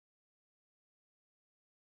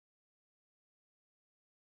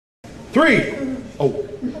3. Oh.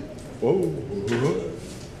 Whoa.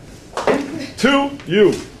 2,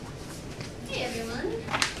 you. Hey everyone.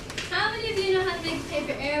 How many of you know how to make a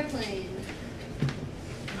paper airplane?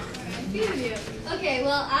 Alright, a few of you. Okay,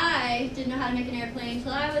 well I didn't know how to make an airplane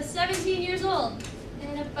until I was 17 years old.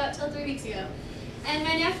 And about till 3 weeks ago. And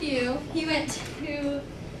my nephew, he went to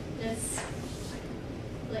this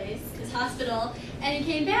place, this hospital, and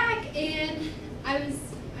he came back and I don't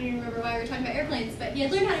remember why we were talking about airplanes, but he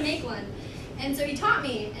had learned how to make one. And so he taught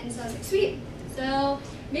me, and so I was like, sweet. So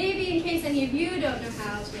maybe in case any of you don't know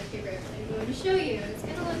how to make a paper airplane, I'm going to show you. It's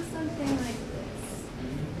going to look something like this.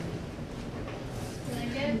 You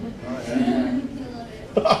like it? Oh, yeah. I love it.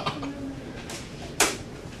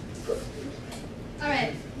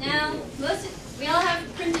 Alright, now we all have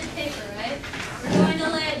printed paper, right? We're going to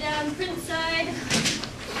lay it down print side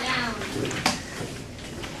down.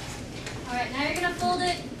 Alright, now you're going to fold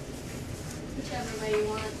it whichever way you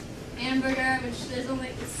want. Hamburger, which there's only,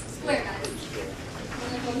 it's square, guys.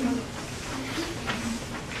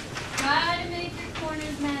 Try to make your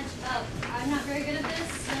corners match up. I'm not very good at this,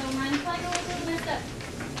 so mine's probably going to look a little messed up.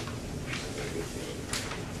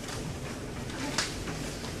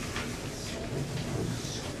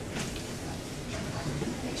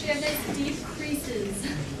 Make sure you have nice deep creases.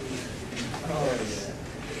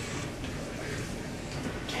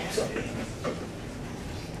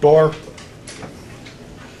 Door.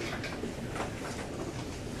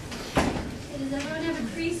 Does everyone have a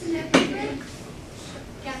crease in their paper?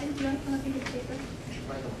 Gavin, do you want to come up and get paper?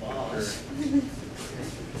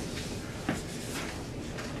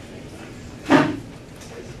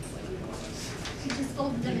 You just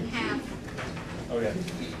folded them in half. Okay.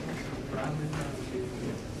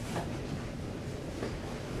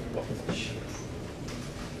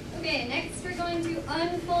 Okay, next we're going to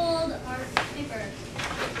unfold our paper.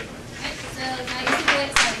 Alright, so now you see the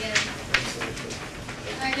white side again.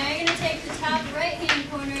 Alright, now you're going to take the top right-hand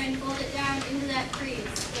corner and fold it down into that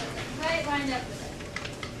crease. So it's right lined up with it.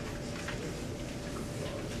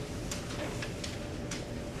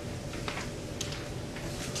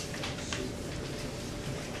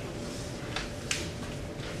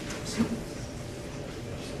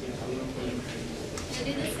 And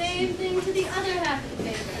do the same thing to the other half of the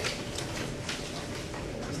paper.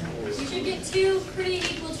 You should get two pretty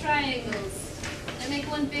equal triangles and make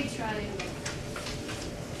one big triangle.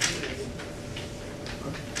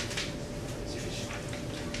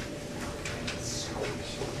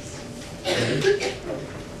 Everything good?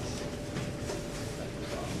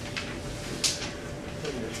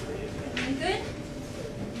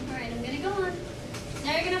 Alright, I'm going to go on.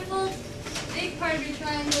 Now you're going to fold the big part of your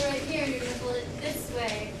triangle right here, and you're going to fold it this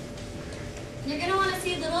way. And you're going to want to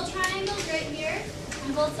see little triangles right here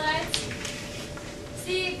on both sides.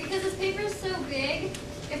 See, because this paper is so big,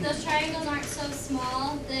 if those triangles aren't so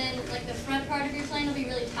small, then like the front part of your plane will be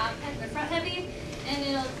really front heavy, and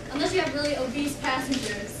it'll, unless you have really obese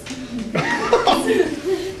passengers.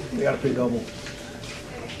 They got a big double.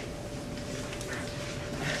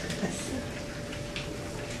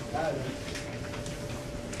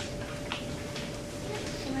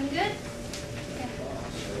 Everyone good? Okay.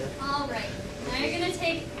 All right. Now you're going to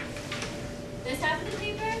take this half of the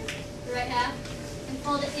paper, the right half, and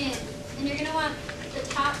fold it in. And you're going to want the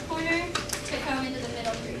top corner to come into the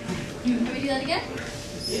middle crease. Can we do that again?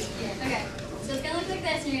 Yeah. Okay. So it's going to look like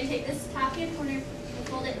this, and you're going to take this top hand corner and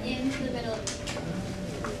fold it into the middle.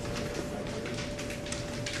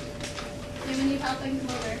 Anyone need help? I can come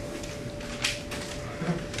over.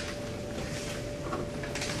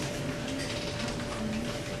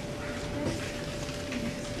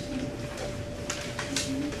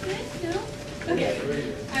 Good? No? Okay.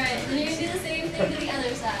 Alright, then you're going to do the same thing to the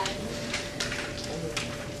other side.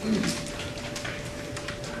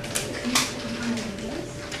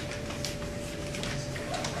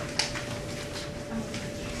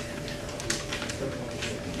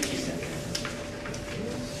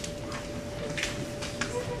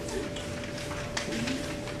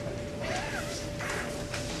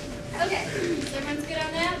 Okay, so everyone's good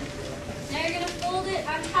on that? Now you're going to fold it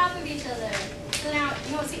on top of each other. So now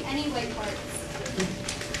you won't see any white parts.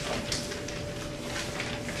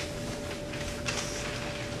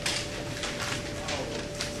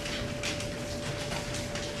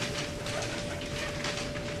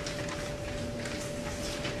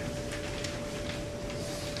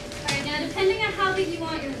 Alright, now depending on how big you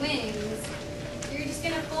want your wings, you're just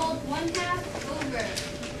going to fold one half over.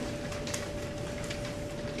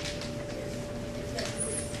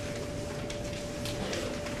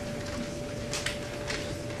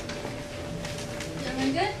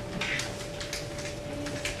 Everyone good?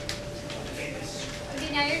 Okay,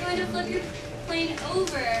 now you're going going to flip your plane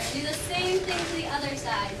over and do the same thing to the other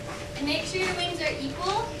side. And make sure your wings are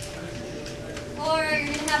equal, or you're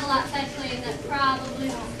going to have a lopsided plane that probably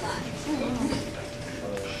won't fly.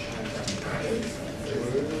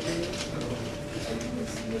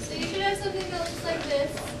 So you should have something that looks like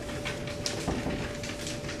this.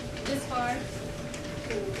 This far.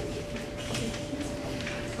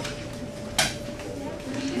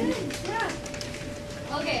 Good, yeah.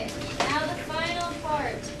 Okay, now the final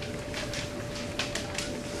part.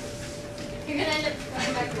 You're going to end up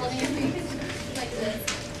going back holding your wings like this.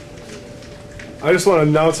 I just want to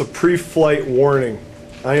announce a pre-flight warning.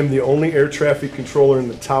 I am the only air traffic controller in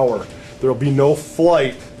the tower. There will be no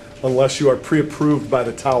flight unless you are pre-approved by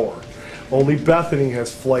the tower. Only Bethany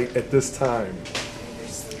has flight at this time.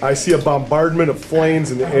 I see a bombardment of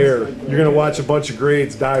planes in the air. You're going to watch a bunch of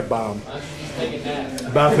grades dive bomb.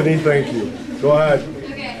 Bethany, thank you. Go ahead.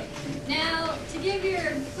 Okay, now to give your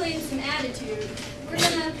plane some attitude, we're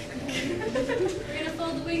gonna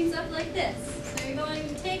fold the wings up like this. So you're going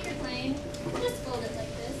to take your plane, just fold it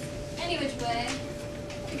like this, any which way,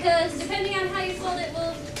 because depending on how you fold it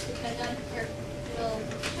will it'll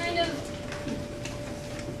kind of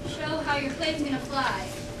show how your plane's gonna fly.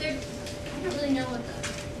 I don't really know what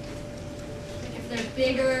if they're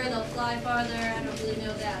bigger, they'll fly farther. I don't really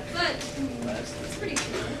know that, but it's pretty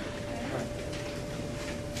cool. Okay.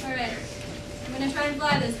 All right, I'm gonna try and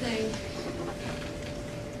fly this thing.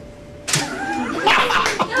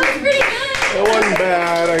 That was pretty good. That wasn't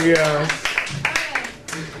bad, I guess. Alright.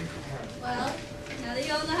 Well, now that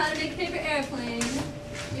you all know how to make a paper airplane,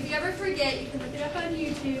 if you ever forget, you can look it up on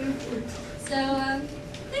YouTube. So,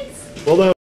 thanks. Well done.